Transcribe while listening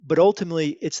but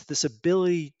ultimately it's this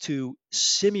ability to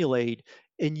simulate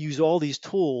and use all these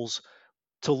tools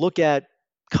to look at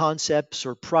concepts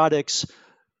or products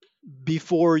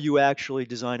before you actually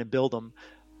design and build them.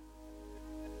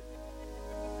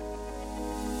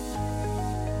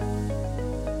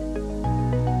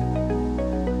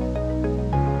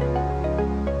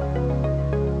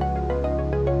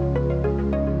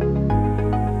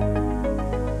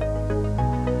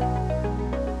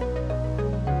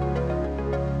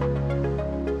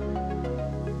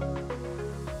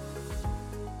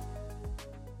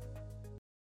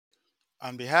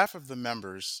 On behalf of the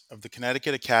members of the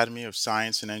Connecticut Academy of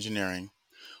Science and Engineering,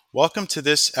 welcome to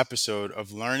this episode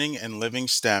of Learning and Living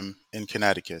STEM in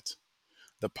Connecticut,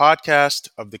 the podcast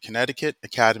of the Connecticut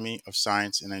Academy of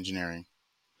Science and Engineering.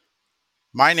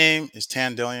 My name is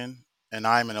Tan Dillion, and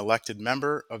I'm an elected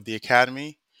member of the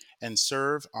Academy and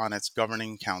serve on its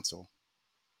governing council.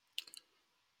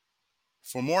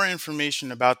 For more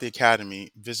information about the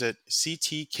Academy, visit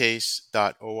ctcase.org.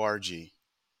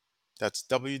 That's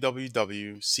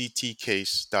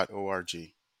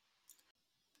www.ctcase.org.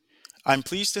 I'm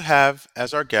pleased to have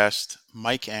as our guest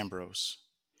Mike Ambrose,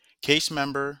 case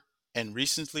member and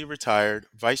recently retired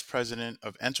Vice President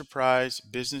of Enterprise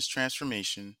Business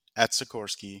Transformation at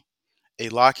Sikorsky, a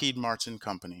Lockheed Martin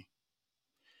company.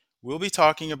 We'll be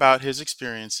talking about his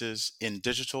experiences in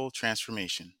digital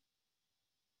transformation.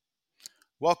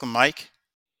 Welcome, Mike.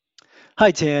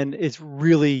 Hi, Tan. It's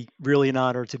really an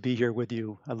honor to be here with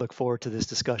you. I look forward to this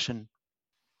discussion.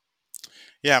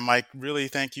 Yeah, Mike, really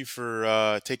thank you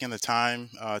for taking the time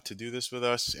to do this with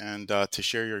us and to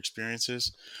share your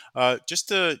experiences. Just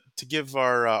to give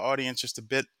our audience just a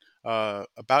bit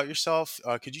about yourself,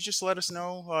 could you just let us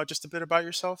know just a bit about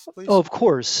yourself, Oh, please? of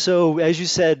course. So, as you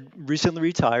said, recently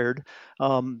retired,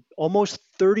 almost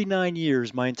 39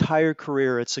 years, my entire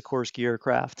career at Sikorsky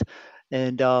Aircraft.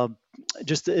 And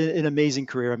just an amazing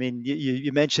career. I mean,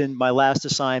 you mentioned my last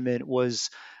assignment was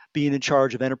being in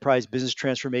charge of enterprise business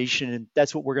transformation, and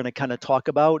that's what we're going to kind of talk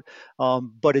about.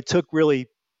 But it took really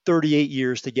 38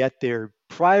 years to get there.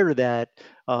 Prior to that,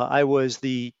 I was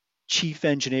the chief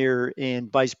engineer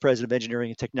and vice president of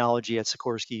engineering and technology at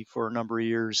Sikorsky for a number of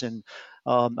years. And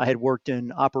I had worked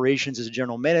in operations as a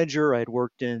general manager. I had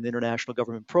worked in international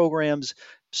government programs,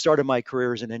 started my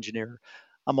career as an engineer.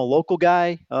 I'm a local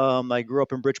guy. I grew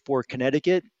up in Bridgeport,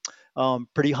 Connecticut.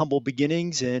 Pretty humble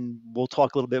beginnings, and we'll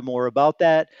talk a little bit more about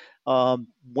that.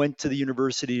 Went to the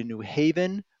University of New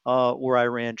Haven, where I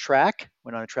ran track,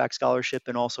 went on a track scholarship,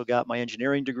 and also got my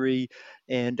engineering degree,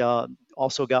 and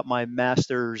also got my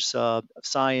master's of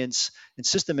science and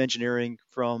system engineering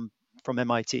from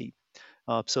MIT.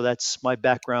 So that's my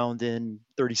background in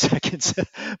 30 seconds,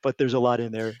 but there's a lot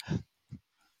in there.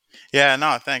 Yeah,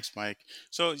 no, thanks, Mike.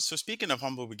 So speaking of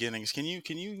humble beginnings, can you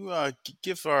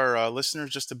give our listeners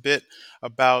just a bit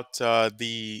about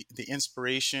the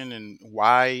inspiration and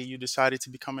why you decided to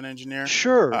become an engineer?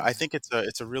 Sure. I think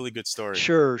it's a really good story.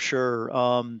 Sure. It's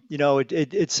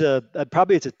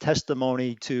a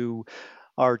testimony to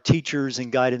our teachers and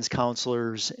guidance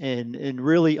counselors and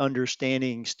really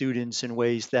understanding students in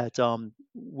ways that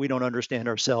we don't understand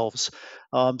ourselves.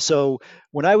 So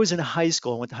when I was in high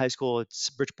school, I went to high school at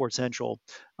Bridgeport Central.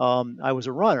 I was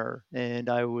a runner, and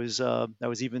I was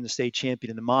even the state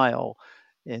champion in the mile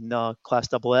in class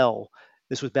double L.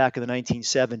 This was back in the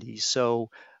 1970s. So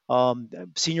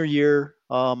senior year,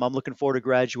 I'm looking forward to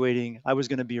graduating. I was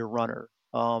going to be a runner.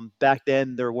 Back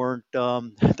then, there weren't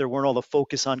there weren't all the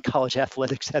focus on college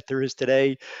athletics that there is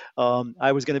today.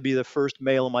 I was going to be the first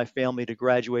male in my family to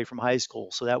graduate from high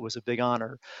school, so that was a big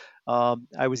honor.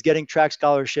 I was getting track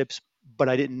scholarships, but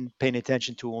I didn't pay any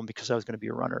attention to them because I was going to be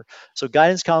a runner. So,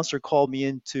 guidance counselor called me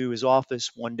into his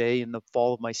office one day in the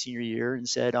fall of my senior year and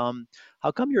said,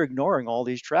 "How come you're ignoring all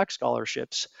these track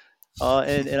scholarships?"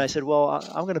 And I said, well,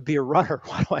 I'm going to be a runner.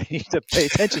 Why do I need to pay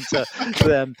attention to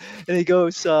them? And he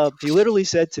goes, he literally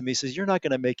said to me, he says, you're not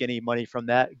going to make any money from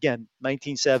that. Again,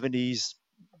 1970s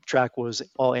track was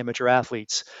all amateur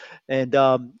athletes. And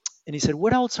he said,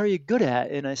 what else are you good at?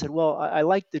 And I said, well, I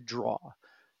like to draw.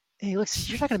 And he looks,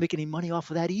 you're not going to make any money off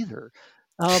of that either.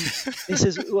 He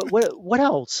says, what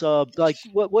else? Like,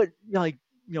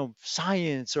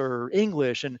 science or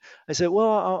English? And I said,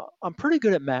 well, I'm pretty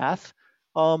good at math.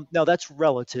 Now that's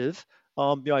relative.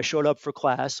 I showed up for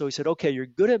class. So he said, okay, you're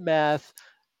good at math.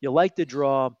 You like to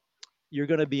draw. You're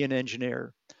going to be an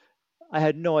engineer. I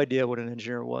had no idea what an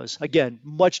engineer was. Again,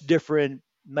 much different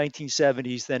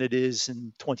 1970s than it is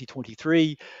in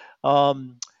 2023.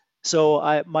 Um,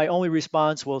 my only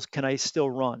response was, "Can I still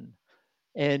run?"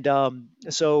 And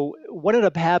so what ended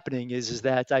up happening is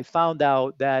that I found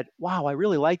out that wow, I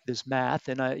really like this math,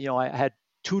 and I had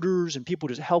tutors and people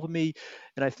just helping me.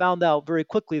 And I found out very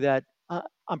quickly that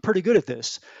I'm pretty good at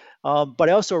this. But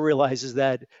I also realized is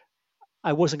that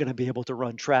I wasn't going to be able to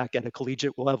run track at a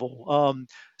collegiate level.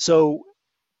 So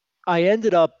I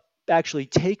ended up actually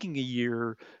taking a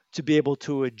year to be able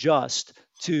to adjust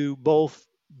to both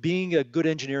being a good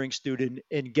engineering student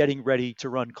and getting ready to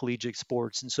run collegiate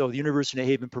sports. And so the University of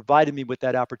Haven provided me with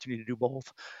that opportunity to do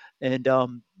both. And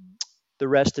the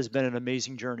rest has been an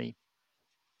amazing journey.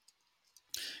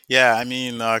 Yeah, I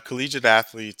mean, collegiate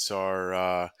athletes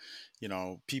are,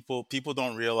 people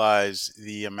don't realize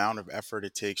the amount of effort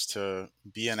it takes to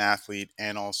be an athlete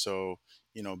and also,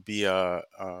 be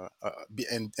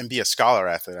and be a scholar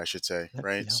athlete, I should say, Yeah,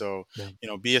 right? yeah, So, yeah.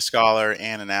 be a scholar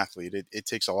and an athlete. It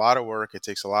takes a lot of work. It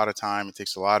takes a lot of time. It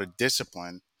takes a lot of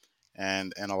discipline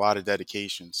and a lot of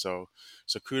dedication. So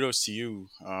kudos to you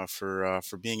for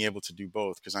being able to do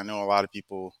both, because I know a lot of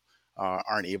people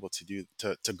aren't able to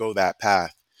go that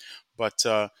path.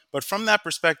 But from that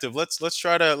perspective, let's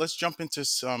jump into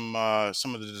some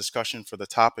of the discussion for the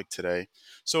topic today.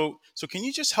 So can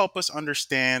you just help us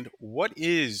understand what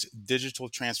is digital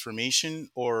transformation,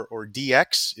 or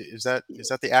DX? Is that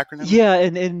the acronym? Yeah,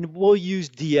 and we'll use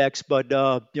DX, but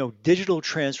digital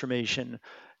transformation,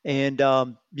 and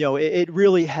it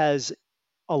really has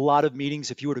a lot of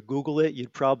meanings. If you were to Google it,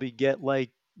 you'd probably get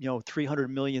like 300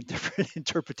 million different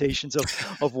interpretations of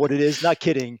what it is. Not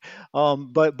kidding,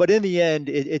 but in the end,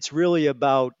 it's really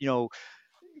about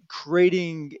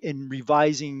creating and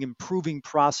revising, improving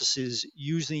processes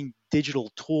using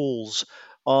digital tools.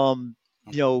 Um,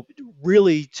 you Okay. know,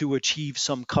 really to achieve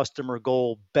some customer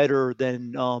goal better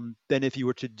than if you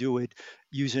were to do it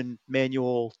using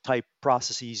manual type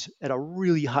processes at a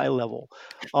really high level.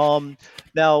 Um,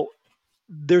 Now,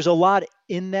 there's a lot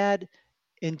in that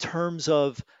in terms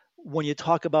of when you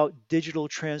talk about digital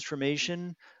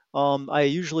transformation. I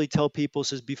usually tell people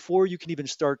says before you can even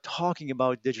start talking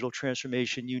about digital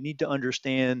transformation, you need to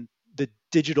understand the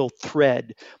digital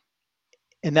thread,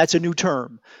 and that's a new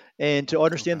term. And to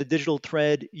understand Okay. the digital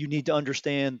thread, you need to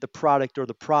understand the product or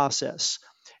the process.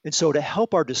 And so, to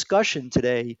help our discussion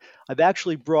today, I've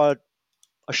actually brought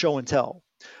a show and tell.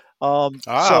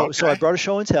 Ah, So I okay. brought a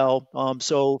show and tell.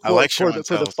 So I like for show and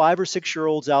the tells. 5 or 6 year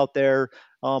olds out there,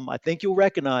 I think you'll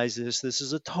recognize this. This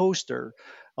is a toaster.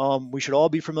 We should all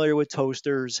be familiar with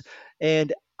toasters,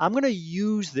 and I'm going to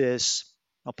use this.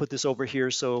 I'll put this over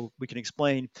here so we can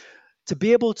explain to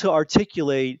be able to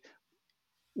articulate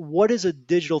what is a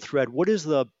digital thread. What is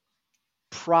the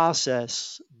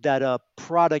process that a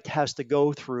product has to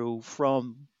go through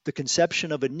from the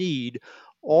conception of a need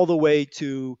all the way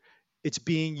to it's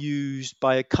being used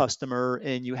by a customer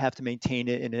and you have to maintain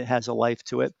it and it has a life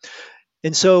to it.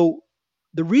 And so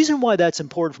the reason why that's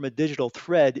important from a digital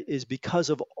thread is because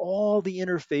of all the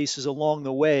interfaces along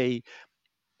the way,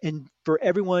 and for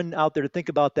everyone out there to think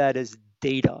about that as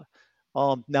data.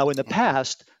 Now, in the Okay.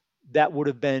 past, that would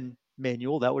have been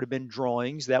manual, that would have been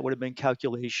drawings, that would have been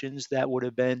calculations, that would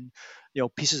have been,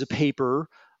 pieces of paper,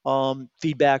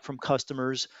 feedback from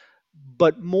customers.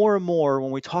 But more and more,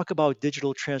 when we talk about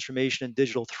digital transformation and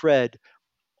digital thread,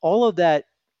 all of that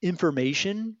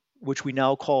information, which we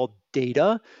now call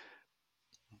data,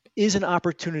 is an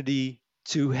opportunity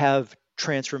to have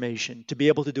transformation, to be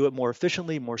able to do it more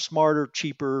efficiently, more smarter,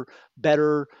 cheaper,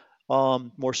 better,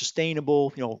 more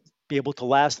sustainable, be able to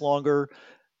last longer.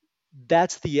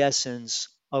 That's the essence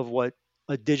of what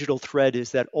a digital thread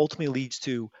is that ultimately leads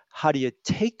to how do you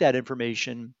take that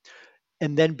information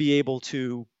and then be able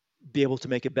to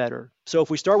make it better. So if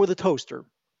we start with a toaster,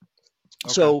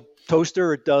 Okay. so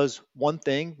toaster, it does one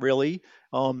thing really.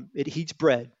 It heats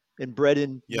bread, and bread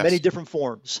in many Yes. different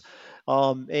forms.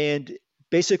 And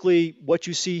basically, what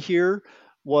you see here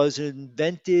was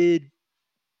invented.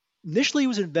 Initially, it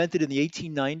was invented in the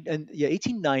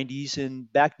 1890s,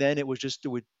 and back then it was just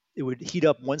it would heat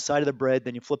up one side of the bread,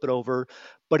 then you flip it over.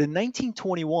 But in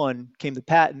 1921 came the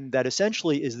patent that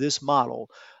essentially is this model.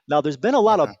 Now, there's been a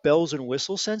lot Okay. of bells and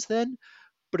whistles since then,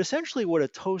 but essentially, what a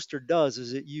toaster does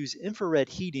is it uses infrared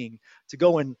heating to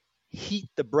go and heat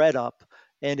the bread up,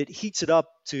 and it heats it up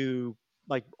to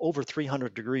like over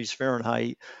 300 degrees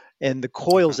Fahrenheit. And the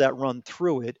Okay. coils that run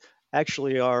through it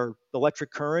actually are the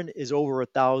electric current is over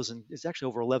 1,000. It's actually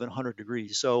over 1,100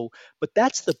 degrees. So, but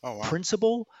that's the Oh wow.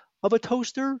 principle of a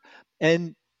toaster,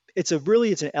 and it's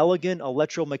an elegant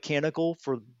electromechanical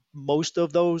for most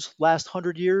of those last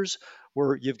 100 years,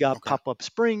 where you've got Okay. pop-up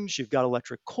springs, you've got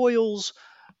electric coils,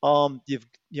 you've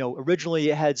originally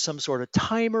it had some sort of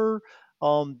timer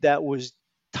that was.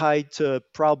 tied to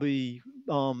probably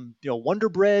Wonder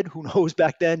Bread. Who knows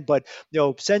back then? But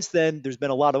since then, there's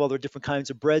been a lot of other different kinds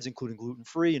of breads, including gluten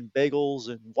free and bagels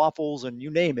and waffles and you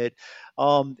name it.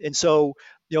 And so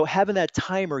having that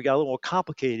timer got a little more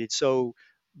complicated. So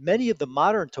many of the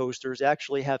modern toasters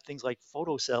actually have things like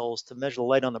photocells to measure the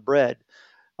light on the bread.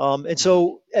 And Hmm.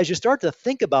 so as you start to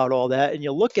think about all that and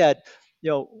you look at, you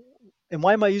know, and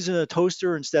why am I using a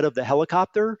toaster instead of the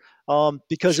helicopter?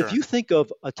 Because if Sure. you think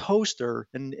of a toaster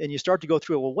and you start to go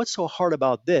through it, well, what's so hard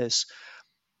about this?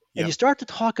 And you Yep. start to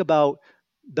talk about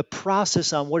the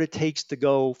process on what it takes to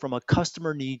go from a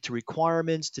customer need to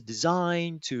requirements to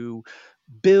design to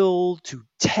build to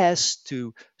test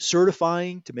to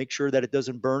certifying to make sure that it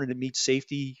doesn't burn and it meets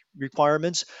safety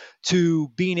requirements to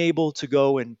being able to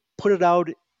go and put it out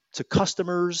to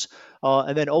customers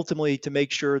and then ultimately to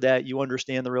make sure that you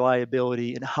understand the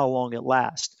reliability and how long it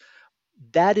lasts.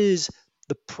 That is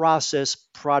the process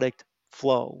product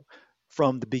flow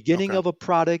from the beginning Okay. of a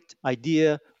product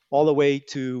idea all the way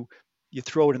to you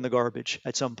throw it in the garbage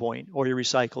at some point or you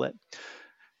recycle it.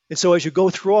 And so as you go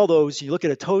through all those, you look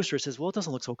at a toaster, it says, well, it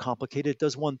doesn't look so complicated. It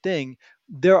does one thing.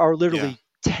 There are Yeah. literally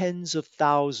tens of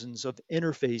thousands of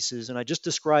interfaces. And I just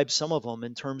described some of them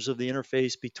in terms of the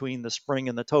interface between the spring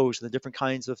and the toast, and the different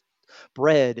kinds of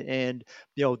bread and,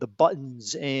 the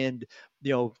buttons and,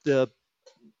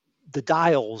 the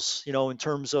dials, in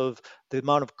terms of the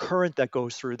amount of current that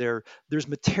goes through there. There's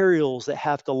materials that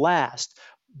have to last.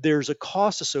 There's a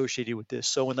cost associated with this.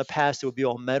 So in the past, it would be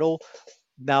all metal.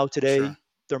 Now Sure. today,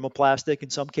 thermoplastic in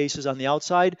some cases on the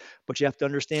outside, but you have to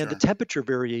understand the Sure. temperature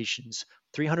variations.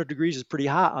 300 degrees is pretty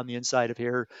hot on the inside of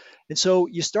here. And so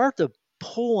you start to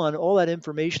pull on all that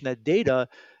information, that data,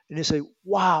 and you say,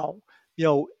 wow, you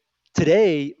know,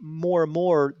 today more and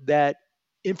more that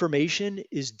information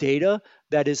is data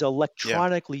that is Yeah.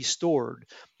 electronically stored.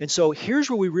 And so here's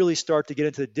where we really start to get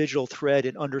into the digital thread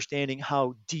and understanding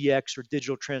how DX or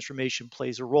digital transformation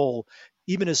plays a role,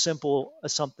 even as simple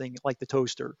as something like the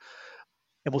toaster.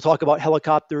 And we'll talk about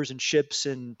helicopters and ships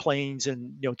and planes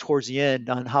and towards the end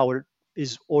on how it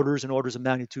is orders and orders of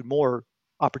magnitude more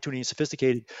opportunity and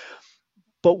sophisticated.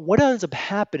 But what ends up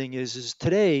happening is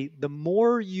today, the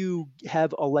more you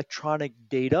have electronic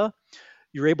data,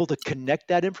 you're able to connect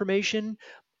that information.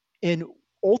 And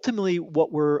ultimately,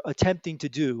 what we're attempting to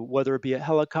do, whether it be a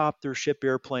helicopter, ship,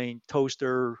 airplane,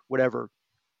 toaster, whatever,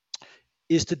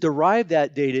 is to derive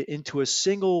that data into a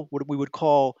single, what we would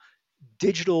call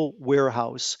digital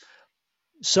warehouse,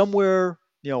 somewhere,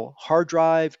 hard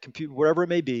drive, computer, whatever it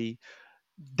may be,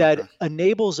 that Okay.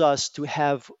 enables us to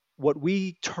have what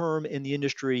we term in the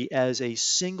industry as a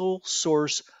single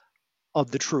source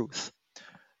of the truth.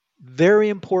 Very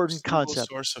important Single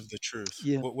concept. source of the truth.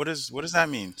 Yeah. What does that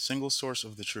mean? Single source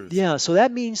of the truth. Yeah. So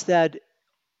that means that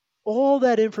all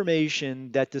that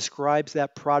information that describes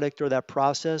that product or that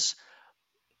process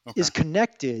Okay. is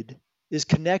connected is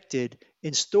connected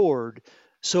and stored.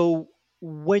 So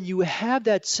when you have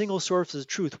that single source of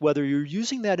truth, whether you're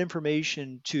using that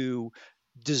information to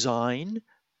design,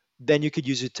 then you could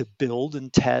use it to build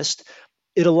and test.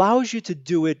 It allows you to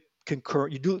do it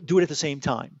concurrent. You do it at the same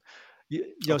time.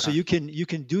 So Okay. you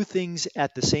can do things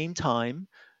at the same time.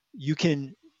 You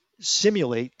can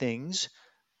simulate things.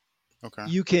 Okay.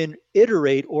 You can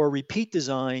iterate or repeat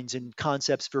designs and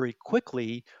concepts very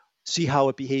quickly, see how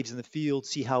it behaves in the field,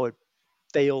 see how it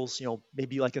fails,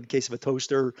 maybe like in the case of a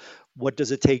toaster, what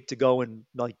does it take to go and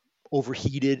like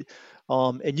overheat it?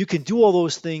 And you can do all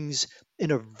those things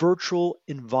in a virtual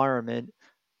environment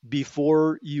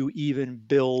before you even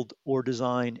build or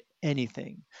design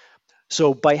anything.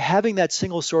 So by having that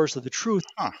single source of the truth,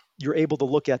 Huh. you're able to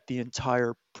look at the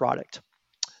entire product.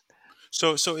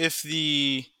 So if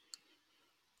the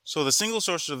single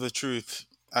source of the truth,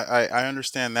 I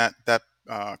understand that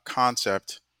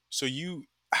concept. So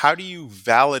how do you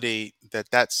validate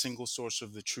that single source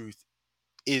of the truth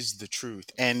is the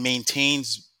truth and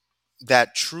maintains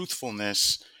that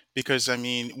truthfulness? Because I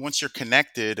mean, once you're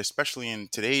connected, especially in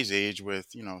today's age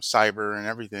with cyber and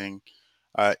everything,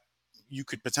 uh, you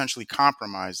could potentially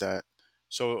compromise that.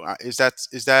 So is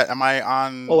that am I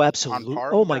Oh, on absolutely.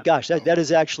 par Oh with my that? gosh, that Oh, that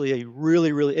is actually a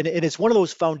really, really, and it's one of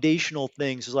those foundational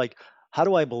things. Is like, how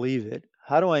do I believe it?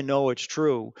 How do I know it's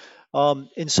true?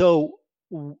 And so,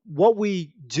 what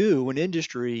we do in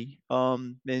industry,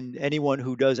 and anyone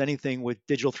who does anything with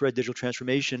digital thread, digital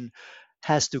transformation,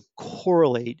 has to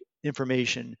correlate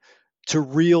information to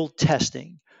real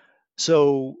testing.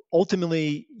 So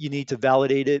ultimately, you need to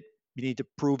validate it. You need to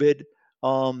prove it.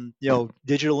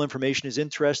 Digital information is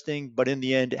interesting, but in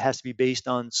the end, it has to be based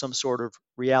on some sort of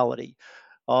reality.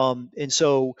 And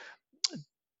so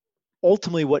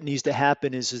ultimately what needs to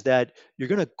happen is that you're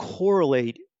going to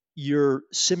correlate your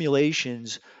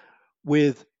simulations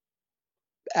with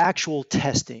actual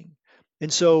testing.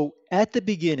 And so at the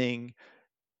beginning,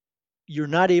 you're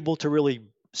not able to really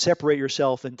separate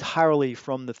yourself entirely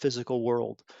from the physical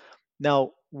world.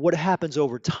 Now, what happens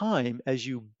over time as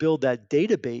you build that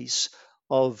database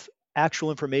of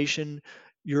actual information,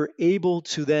 you're able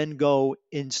to then go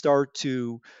and start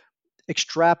to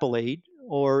extrapolate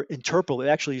or interpolate.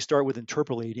 Actually, you start with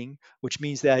interpolating, which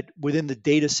means that within the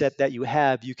data set that you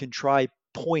have, you can try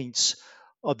points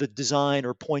of the design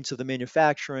or points of the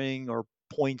manufacturing or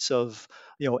points of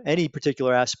any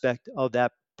particular aspect of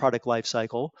that product life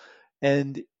cycle,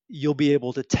 and you'll be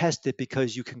able to test it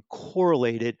because you can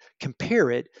correlate it, compare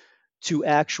it to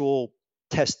actual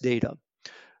test data.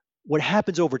 What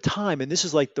happens over time, and this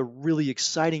is like the really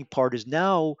exciting part, is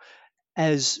now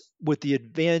as with the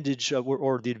advantage of,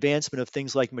 or the advancement of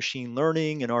things like machine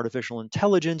learning and artificial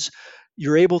intelligence,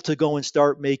 you're able to go and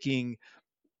start making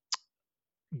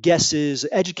guesses,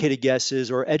 educated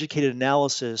guesses, or educated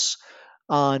analysis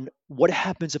on what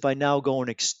happens if I now go and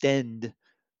extend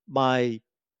my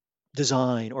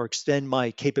design or extend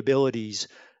my capabilities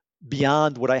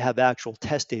beyond what I have actual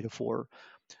test data for.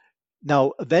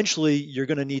 Now, eventually, you're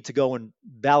going to need to go and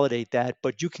validate that,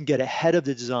 but you can get ahead of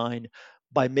the design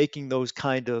by making those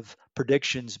kind of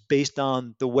predictions based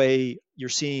on the way you're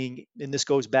seeing. And this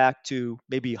goes back to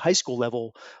maybe high school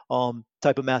level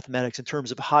type of mathematics in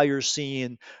terms of how you're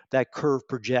seeing that curve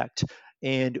project.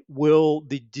 And will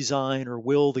the design or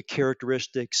will the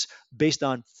characteristics based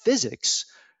on physics,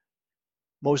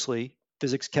 mostly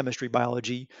physics, chemistry,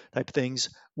 biology type things,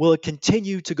 will it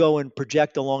continue to go and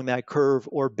project along that curve,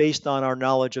 or based on our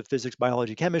knowledge of physics,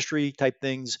 biology, chemistry type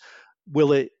things,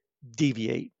 will it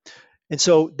deviate? And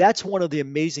so that's one of the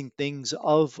amazing things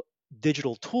of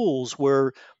digital tools,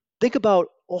 where think about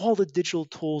all the digital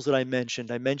tools that I mentioned.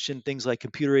 I mentioned things like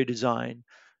computer aided design,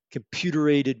 computer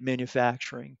aided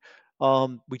manufacturing.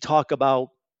 We talk about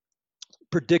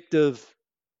predictive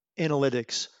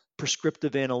analytics,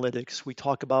 prescriptive analytics. We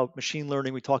talk about machine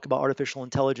learning. We talk about artificial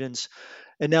intelligence.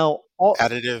 And now all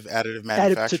Additive added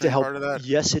to manufacturing help. part of that?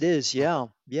 Yes, it is. Oh, Yeah.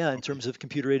 Yeah. In okay. terms of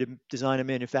computer aided design and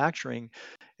manufacturing.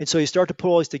 And so you start to put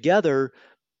all these together,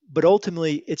 but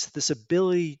ultimately it's this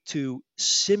ability to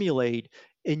simulate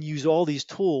and use all these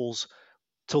tools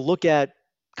to look at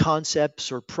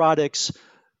concepts or products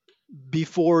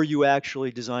before you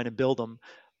actually design and build them.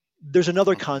 There's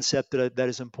another Okay. concept that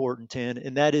is important, Tan,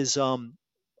 and that is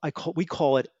we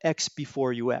call it X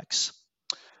before UX.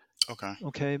 Okay.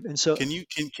 Okay, and so Can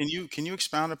you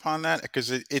expound upon that?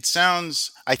 Because it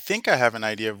sounds, I think I have an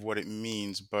idea of what it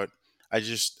means, but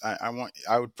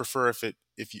I would prefer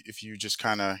if you just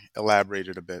kind of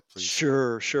elaborated a bit, please.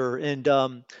 sure, sure,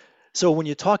 and so when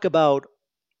you talk about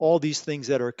all these things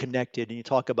that are connected, and you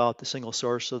talk about the single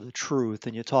source of the truth,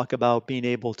 and you talk about being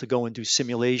able to go and do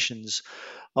simulations,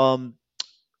 um,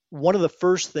 one of the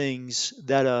first things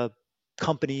that a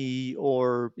company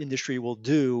or industry will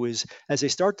do is as they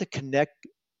start to connect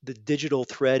the digital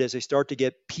thread, as they start to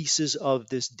get pieces of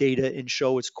this data and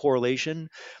show its correlation,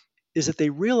 is that they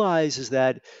realize is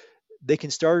that they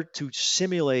can start to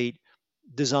simulate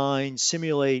design,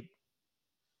 simulate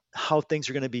how things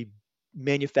are going to be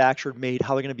manufactured, made,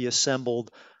 how they're going to be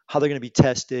assembled, how they're going to be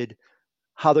tested,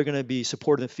 how they're going to be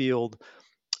supported in the field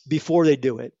before they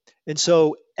do it. And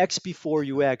so X before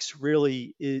UX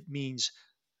really it means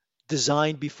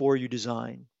design before you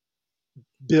design,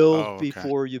 build Oh, okay.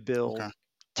 before you Okay. build,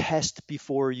 test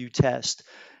before you test.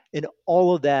 And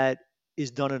all of that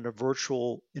is done in a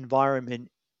virtual environment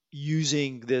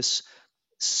using this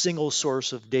single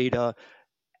source of data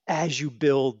as you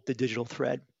build the digital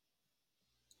thread.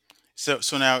 So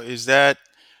now is that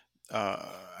uh,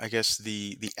 I guess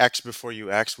the X before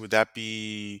you X, would that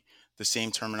be the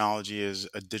same terminology as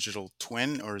a digital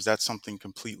twin, or is that something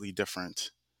completely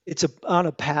different? It's on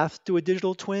a path to a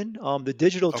digital twin. The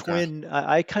digital Okay. twin,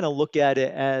 I kind of look at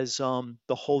it as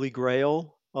the holy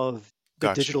grail of the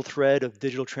Got you. digital thread of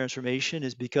digital transformation,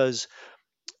 is because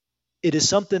it is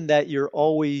something that you're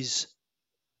always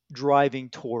driving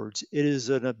towards. It is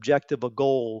an objective, a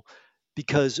goal,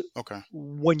 because Okay.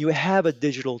 when you have a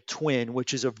digital twin,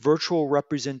 which is a virtual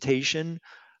representation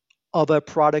of a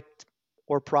product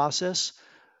or process,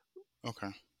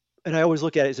 Okay. and I always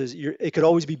look at it as it could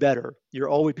always be better. You're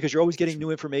always because you're always getting Sure.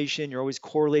 new information, you're always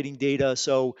correlating data.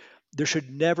 So there should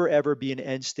never ever be an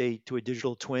end state to a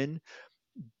digital twin.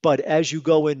 But as you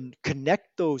go and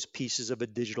connect those pieces of a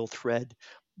digital thread,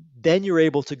 then you're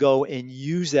able to go and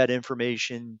use that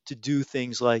information to do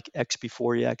things like X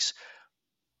before X.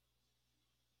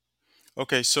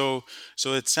 Okay, so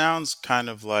it sounds kind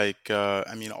of like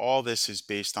I mean, all this is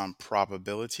based on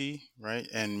probability, right?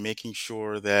 And making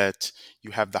sure that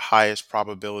you have the highest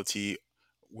probability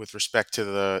with respect to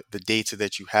the data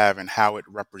that you have and how it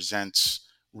represents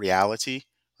reality,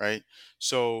 right?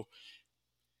 So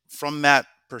from that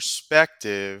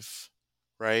perspective,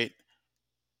 right?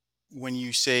 When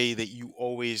you say that you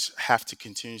always have to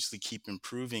continuously keep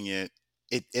improving it,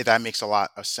 it that makes a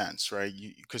lot of sense, right?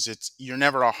 Because it's you're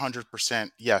never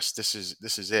 100%. Yes, this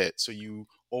is it. So you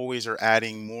always are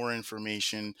adding more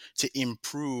information to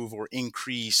improve or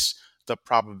increase the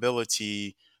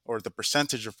probability or the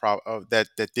percentage of that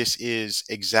this is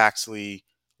exactly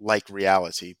like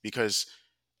reality. Because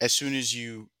as soon as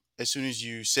you as soon as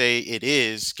you say it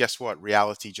is, guess what?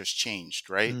 Reality just changed,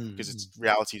 right? Because Mm. it's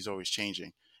reality is always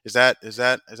changing. Is that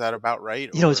about right?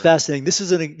 It's Or fascinating. This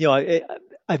is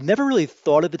I've never really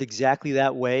thought of it exactly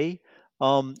that way,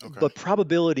 okay, but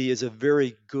probability is a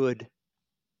very good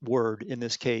word in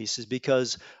this case, is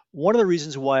because one of the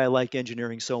reasons why I like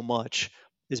engineering so much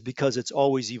is because it's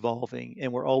always evolving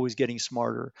and we're always getting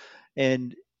smarter.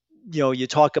 And you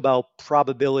talk about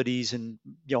probabilities, and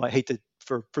I hate to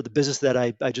for the business that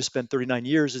I just spent 39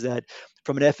 years, is that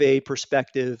from an FAA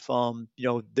perspective,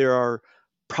 there are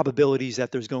probabilities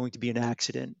that there's going to be an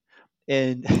accident.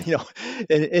 And yeah,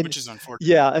 and which is unfortunate.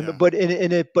 yeah, Yeah,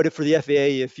 but for the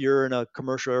FAA, if you're in a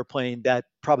commercial airplane, that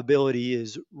probability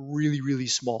is really, really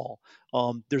small.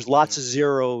 There's lots yeah, of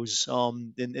zeros,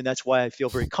 and that's why I feel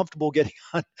very comfortable getting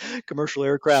on commercial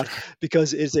aircraft, sure.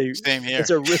 because Same here.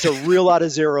 it's a real lot of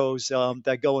zeros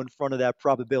that go in front of that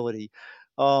probability.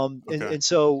 And Okay, and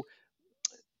so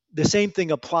the same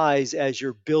thing applies as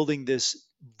you're building this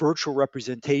virtual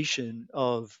representation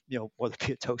of, whether it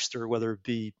be a toaster, whether it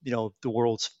be, the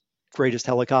world's greatest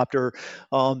helicopter.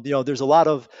 There's a lot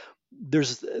of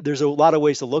there's a lot of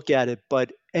ways to look at it,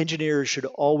 but engineers should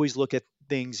always look at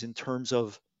things in terms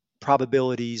of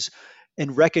probabilities,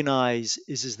 and recognize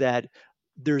is that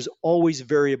there's always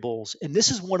variables. And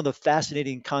this is one of the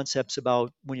fascinating concepts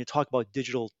about when you talk about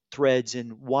digital threads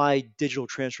and why digital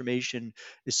transformation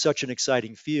is such an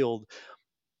exciting field,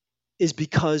 is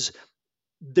because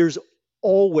there's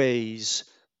always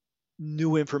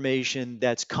new information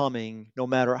that's coming, no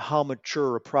matter how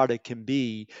mature a product can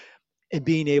be, and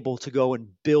being able to go and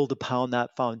build upon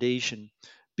that foundation.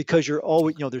 Because you're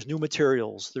always, okay. there's new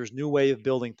materials, there's new way of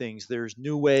building things, there's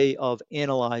new way of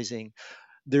analyzing,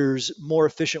 there's more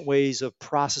efficient ways of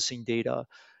processing data.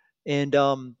 And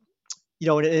and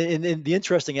the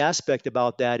interesting aspect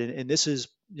about that, and this is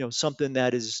something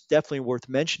that is definitely worth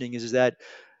mentioning, is that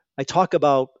I talk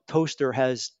about toaster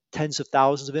has tens of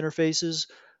thousands of interfaces.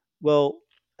 Well,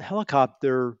 a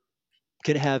helicopter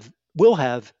will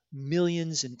have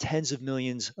millions and tens of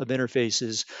millions of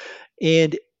interfaces,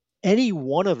 and any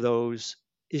one of those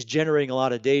is generating a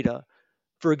lot of data.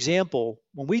 For example,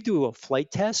 when we do a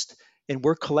flight test and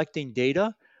we're collecting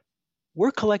data,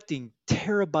 we're collecting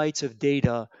terabytes of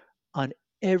data on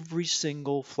every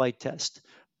single flight test.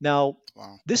 Now,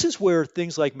 Wow. this is where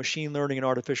things like machine learning and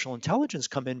artificial intelligence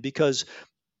come in, because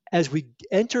as we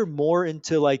enter more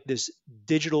into like this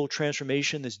digital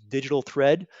transformation, this digital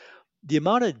thread, the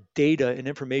amount of data and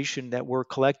information that we're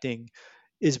collecting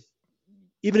is,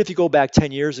 even if you go back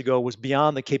 10 years ago, was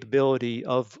beyond the capability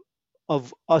of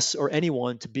us or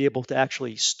anyone to be able to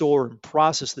actually store and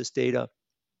process this data.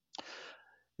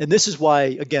 And this is why,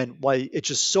 again, why it's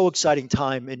just so exciting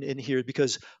time in here,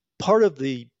 because part of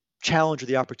the challenge or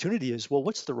the opportunity is, well,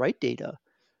 what's the right data?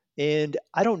 And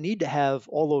I don't need to have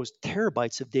all those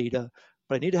terabytes of data,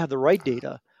 but I need to have the right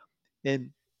data. And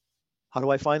how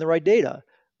do I find the right data?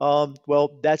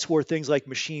 Well, that's where things like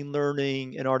machine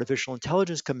learning and artificial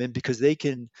intelligence come in, because they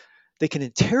can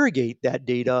interrogate that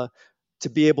data to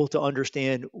be able to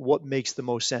understand what makes the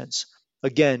most sense.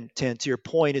 Again, to your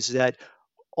point, is that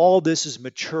all this is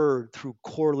matured through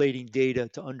correlating data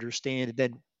to understand, and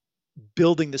then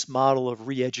building this model of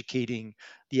re-educating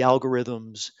the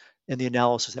algorithms and the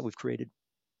analysis that we've created.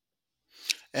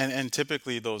 And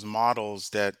typically those models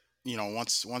that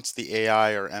once the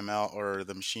AI or ML or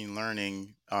the machine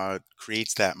learning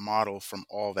creates that model from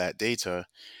all that data,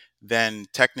 then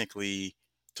technically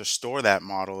to store that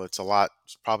model, it's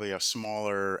probably a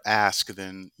smaller ask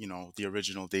than the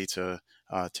original data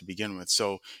to begin with.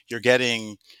 So you're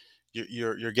getting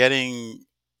you're getting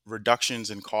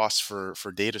reductions in costs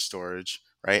for data storage,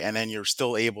 right? And then you're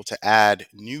still able to add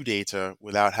new data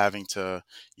without having to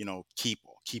keep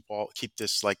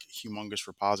this like humongous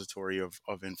repository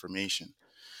of information.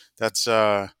 That's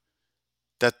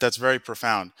that's very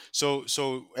profound. So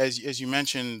as you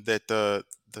mentioned that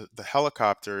the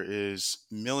helicopter is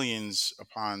millions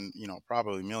upon,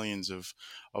 probably millions of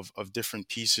different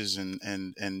pieces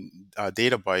and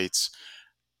data bytes.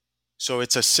 So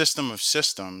it's a system of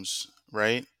systems,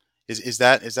 right? Is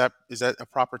that a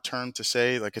proper term to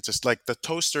say? Like it's just like the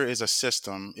toaster is a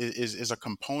system, is a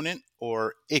component,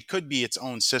 or it could be its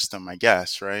own system, I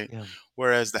guess, right? Yeah.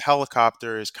 Whereas the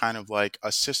helicopter is kind of like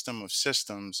a system of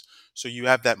systems. So you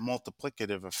have that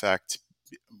multiplicative effect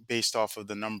based off of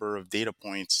the number of data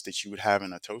points that you would have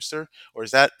in a toaster. Or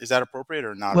is that appropriate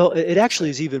or not Well, it appropriate to actually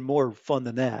say? is even more fun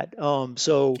than that.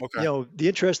 So, Okay. the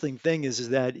interesting thing is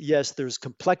that yes, there's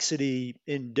complexity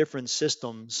in different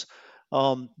systems.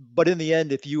 But in the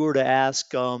end, if you were to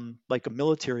ask like a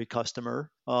military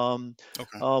customer,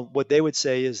 Okay. what they would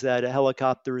say is that a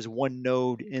helicopter is one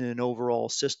node in an overall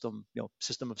system,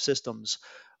 system of systems.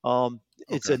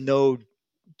 It's Okay. a node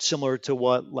similar to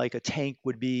what like a tank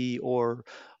would be, or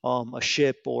a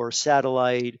ship, or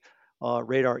satellite,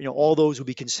 radar. All those would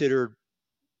be considered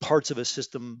parts of a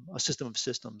system of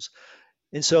systems.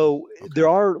 And so Okay. there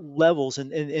are levels,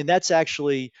 and that's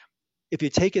actually, if you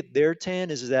take it there, Tan,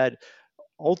 is that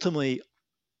ultimately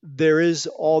there is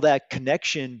all that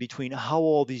connection between how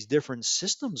all these different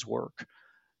systems work.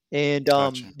 And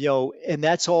Gotcha. and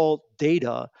that's all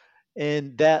data,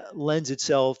 and that lends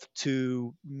itself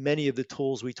to many of the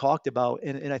tools we talked about.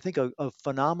 And I think a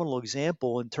phenomenal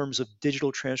example in terms of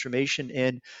digital transformation,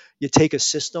 and you take a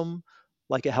system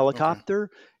like a Okay. helicopter,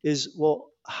 is, well,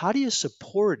 how do you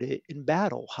support it in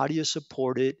battle? How do you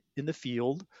support it in the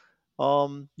field?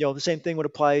 The same thing would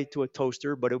apply to a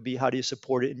toaster, but it would be, how do you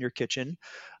support it in your kitchen?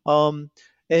 um,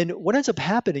 and what ends up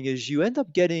happening is you end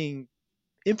up getting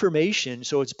information.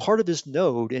 So it's part of this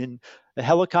node, and the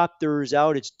helicopter is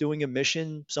out, it's doing a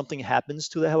mission, something happens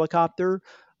to the helicopter,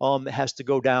 it has to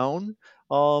go down.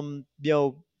 Um, you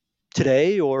know,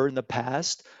 Today or in the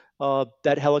past,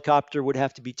 that helicopter would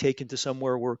have to be taken to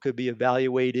somewhere where it could be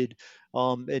evaluated,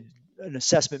 and an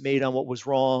assessment made on what was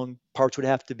wrong. Parts would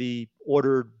have to be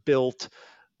ordered, built,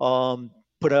 um,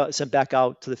 put out, sent back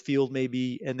out to the field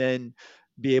maybe, and then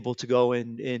be able to go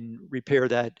and repair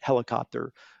that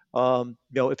helicopter.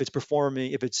 If it's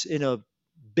performing, if it's in a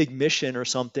big mission or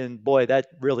something, boy, that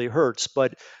really hurts.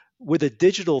 But with a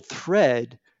digital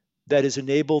thread that is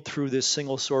enabled through this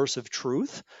single source of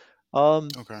truth,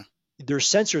 um, Okay. there's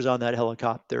sensors on that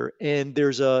helicopter, and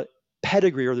there's a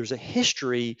pedigree, or there's a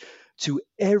history to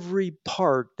every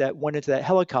part that went into that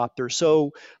helicopter.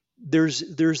 So there's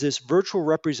this virtual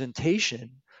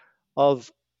representation of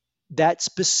that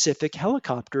specific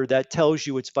helicopter that tells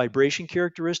you its vibration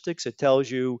characteristics. It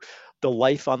tells you the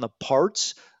life on the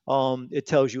parts. It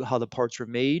tells you how the parts were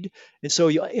made. And so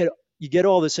you get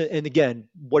all this. And again,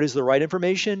 what is the right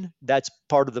information? That's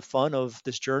part of the fun of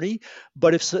this journey.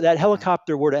 But if that Okay.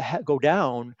 helicopter were to go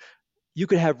down, you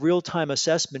could have real time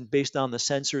assessment based on the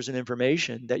sensors and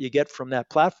information that you get from that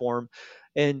platform.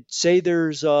 And say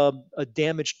there's a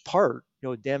damaged part,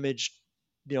 a damaged,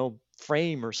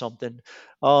 frame or something.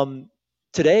 Um,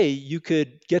 Today, you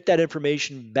could get that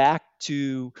information back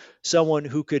to someone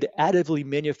who could additively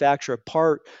manufacture a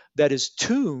part that is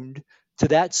tuned to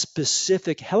that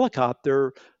specific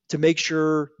helicopter, to make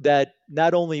sure that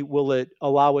not only will it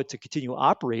allow it to continue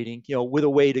operating, with a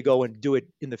way to go and do it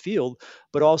in the field,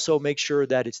 but also make sure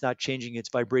that it's not changing its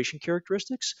vibration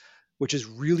characteristics, which is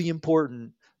really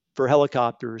important for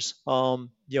helicopters.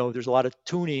 There's a lot of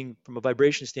tuning from a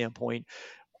vibration standpoint.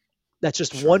 That's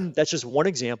just Sure. one. That's just one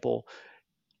example.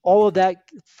 All of Okay. that,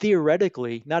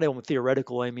 theoretically, not only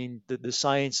theoretical. I mean, the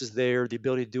science is there, the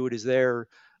ability to do it is there.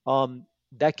 Um,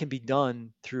 that can be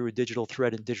done through a digital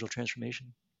thread and digital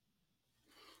transformation.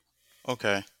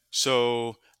 Okay.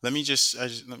 So let me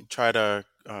try to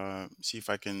see if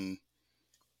I can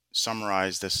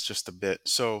summarize this just a bit.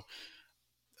 So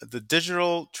the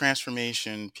digital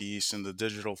transformation piece and the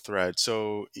digital thread.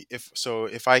 So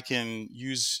if I can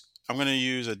use, I'm going to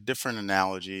use a different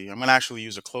analogy. I'm going to actually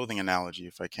use a clothing analogy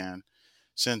if I can,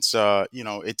 since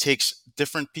it takes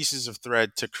different pieces of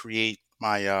thread to create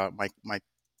my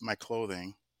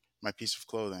clothing, my piece of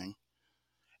clothing.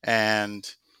 And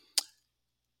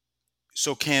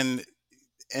so can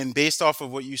and based off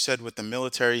of what you said with the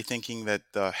military thinking that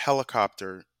the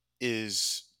helicopter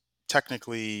is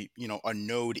technically, a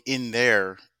node in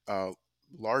their uh,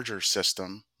 larger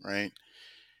system, right?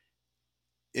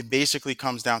 It basically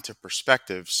comes down to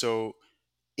perspective. So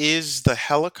is the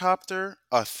helicopter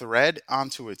a thread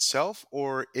onto itself,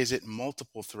 or is it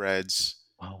multiple threads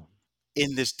Wow.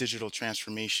 in this digital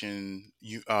transformation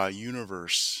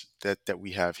universe that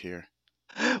we have here?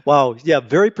 Wow. Yeah,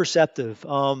 very perceptive.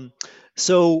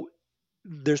 So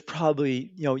there's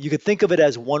probably, you could think of it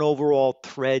as one overall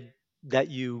thread that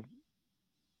you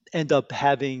end up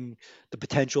having the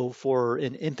potential for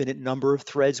an infinite number of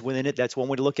threads within it. That's one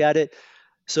way to look at it.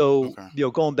 So, Okay.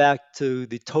 going back to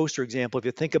the toaster example, if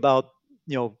you think about,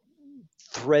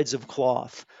 threads of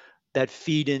cloth that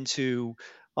feed into,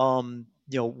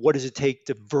 what does it take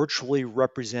to virtually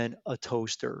represent a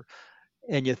toaster?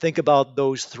 And you think about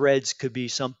those threads could be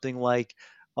something like,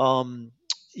 um,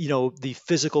 the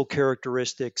physical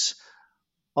characteristics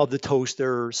of the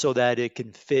toaster so that it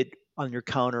can fit on your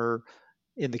counter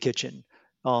in the kitchen.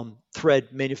 Thread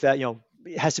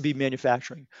it has to be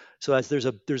manufacturing. So as there's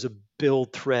a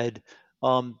build thread.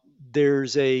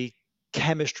 There's a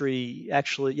chemistry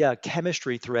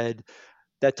thread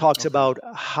that talks Okay. about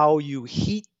how you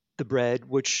heat the bread,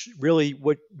 which really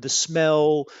what the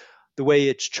smell, the way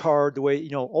it's charred, the way,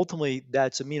 ultimately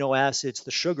that's amino acids,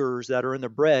 the sugars that are in the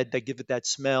bread that give it that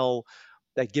smell,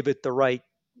 that give it the right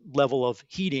level of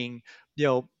heating, you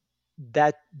know,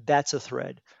 that that's a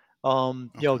thread.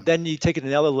 Okay. Then you take it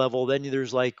another level, then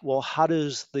there's like, well, how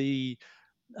does a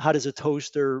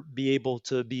toaster be able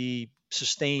to be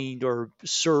sustained or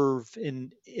serve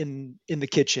in the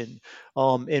kitchen,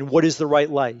 and what is the right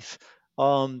life?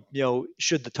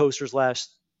 Should the toasters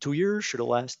last 2 years? Should it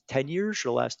last 10 years? Should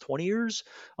it last 20 years?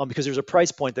 Because there's a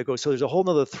price point that goes, so there's a whole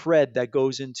nother thread that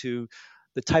goes into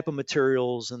the type of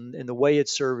materials and the way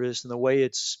it's serviced and the way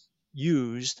it's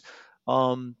used,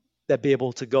 um, that be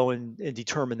able to go and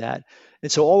determine that.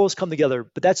 And so all those come together.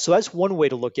 But that's one way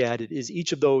to look at it, is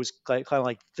each of those kind of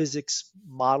like physics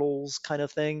models kind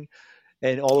of thing,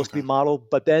 and all those can Okay. be modeled.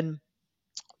 But then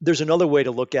there's another way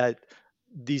to look at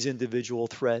these individual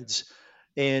threads,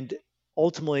 and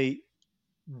ultimately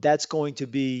that's going to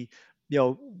be, you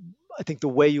know, I think the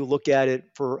way you look at it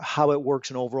for how it works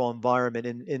in overall environment,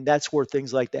 and that's where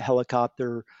things like the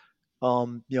helicopter,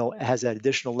 has that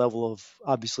additional level of,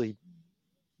 obviously,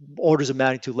 orders of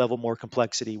magnitude level more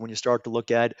complexity when you start to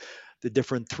look at the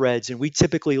different threads. And we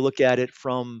typically look at it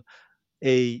from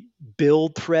a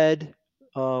build thread.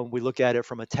 We look at it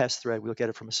from a test thread. We look at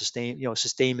it from a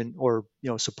sustainment or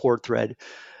support thread.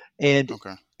 And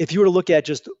Okay. if you were to look at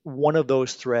just one of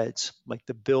those threads, like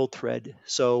the build thread,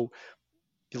 so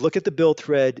you look at the build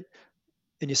thread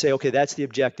and you say, okay, that's the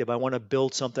objective. I want to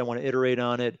build something. I want to iterate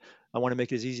on it. I want to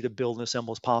make it as easy to build and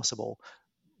assemble as possible,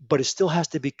 but it still has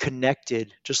to be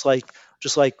connected, just like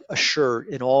a shirt,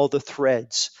 and all the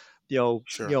threads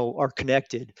Sure. are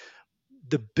connected.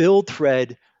 The build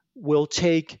thread will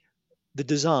take the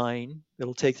design,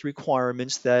 it'll take the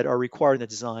requirements that are required in the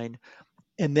design,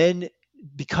 and then,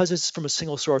 because it's from a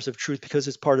single source of truth, because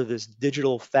it's part of this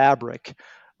digital fabric,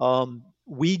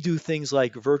 we do things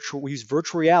like we use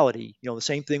virtual reality, the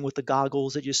same thing with the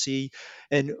goggles that you see,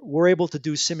 and we're able to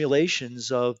do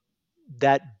simulations of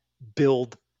that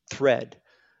build thread,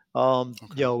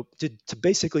 Okay. to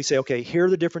basically say, okay, here are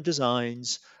the different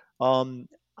designs. Um,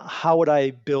 how would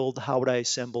I build? How would I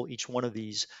assemble each one of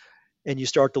these? And you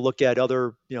start to look at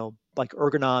other, like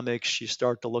ergonomics. You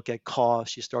start to look at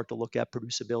cost. You start to look at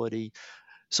producibility.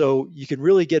 So you can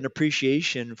really get an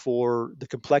appreciation for the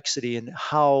complexity and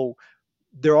how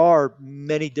there are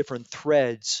many different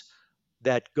threads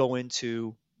that go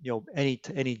into,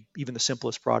 any even the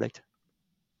simplest product.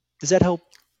 Does that help?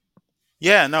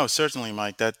 Yeah, no, certainly,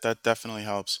 Mike. That definitely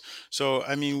helps. So,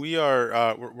 I mean,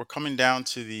 we're coming down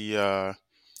to the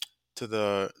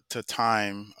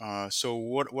time. So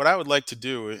what I would like to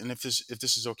do, and if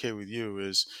this is okay with you,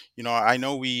 is, I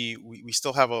know we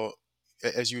still have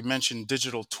as you mentioned,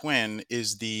 digital twin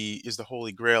is the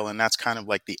holy grail, and that's kind of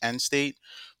like the end state.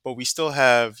 But we still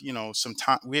have, some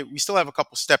time. We still have a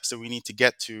couple steps that we need to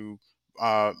get to,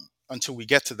 uh, until we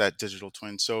get to that digital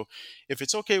twin. So if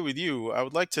it's okay with you, I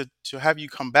would like to have you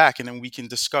come back, and then we can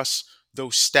discuss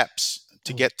those steps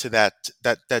to Oh, get to that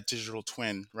digital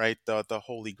twin, right? The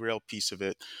holy grail piece of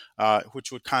it,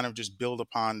 which would kind of just build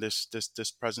upon this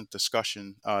present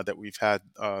discussion that we've had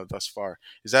thus far.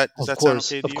 Does of that sound course,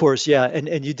 okay to of you? course, yeah,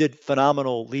 and you did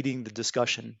phenomenal leading the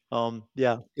discussion.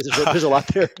 Yeah, there's a lot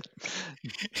there.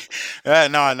 Yeah,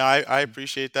 no, no, I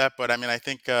appreciate that, but I mean, I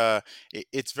think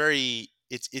it's very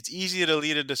it's easy to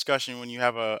lead a discussion when you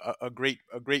have a great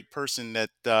person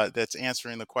that's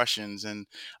answering the questions, and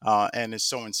is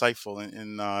so insightful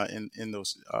in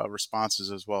those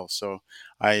responses as well. So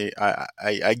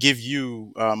I give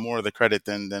you more of the credit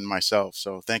than myself.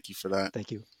 So thank you for that.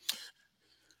 Thank you.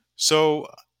 So,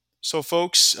 so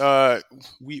folks,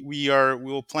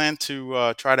 we'll plan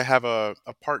to try to have a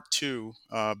part two,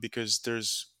 because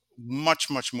there's much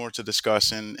more to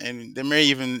discuss, and there may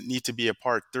even need to be a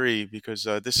part three, because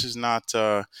this is not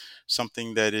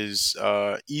something that is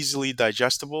easily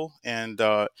digestible, and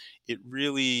it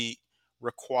really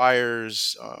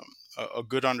requires. a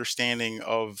good understanding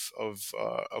of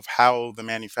how the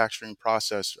manufacturing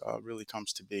process really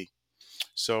comes to be.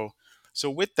 So, so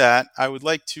with that, I would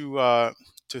like to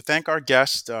thank our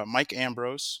guest, Mike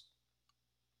Ambrose.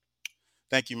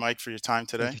 Thank you, Mike, for your time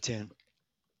Thank today. you, Tan.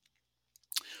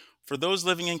 For those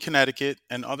living in Connecticut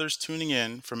and others tuning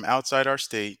in from outside our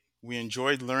state, we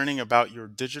enjoyed learning about your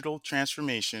digital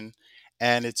transformation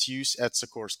and its use at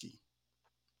Sikorsky.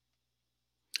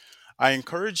 I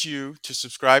encourage you to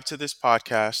subscribe to this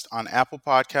podcast on Apple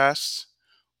Podcasts,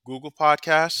 Google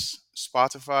Podcasts,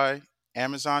 Spotify,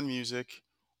 Amazon Music,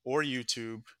 or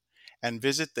YouTube, and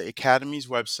visit the Academy's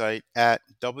website at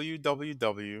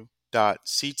www.ctcase.org.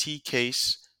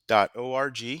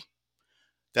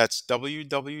 That's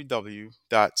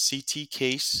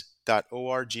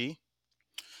www.ctcase.org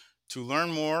to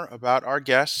learn more about our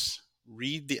guests,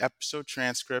 read the episode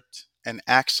transcript, and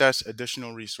access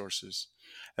additional resources,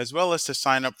 as well as to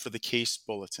sign up for the case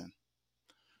bulletin.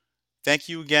 Thank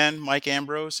you again, Mike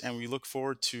Ambrose, and we look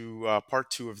forward to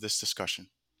part two of this discussion.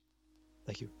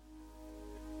 Thank you.